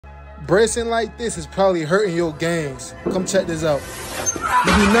Bracing like this is probably hurting your gains. Come check this out.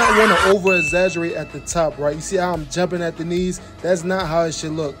 You do not want to over-exaggerate at the top, right? You see how I'm jumping at the knees? That's not how it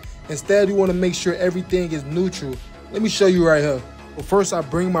should look. Instead, you want to make sure everything is neutral. Let me show you right here. Well, first, I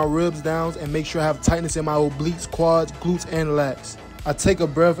bring my ribs down and make sure I have tightness in my obliques, quads, glutes, and lats. I take a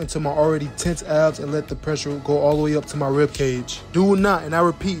breath into my already tense abs and let the pressure go all the way up to my rib cage. Do not, and I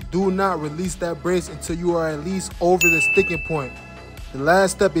repeat, do not release that brace until you are at least over the sticking point. The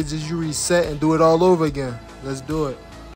last step is just you reset and do it all over again. Let's do it.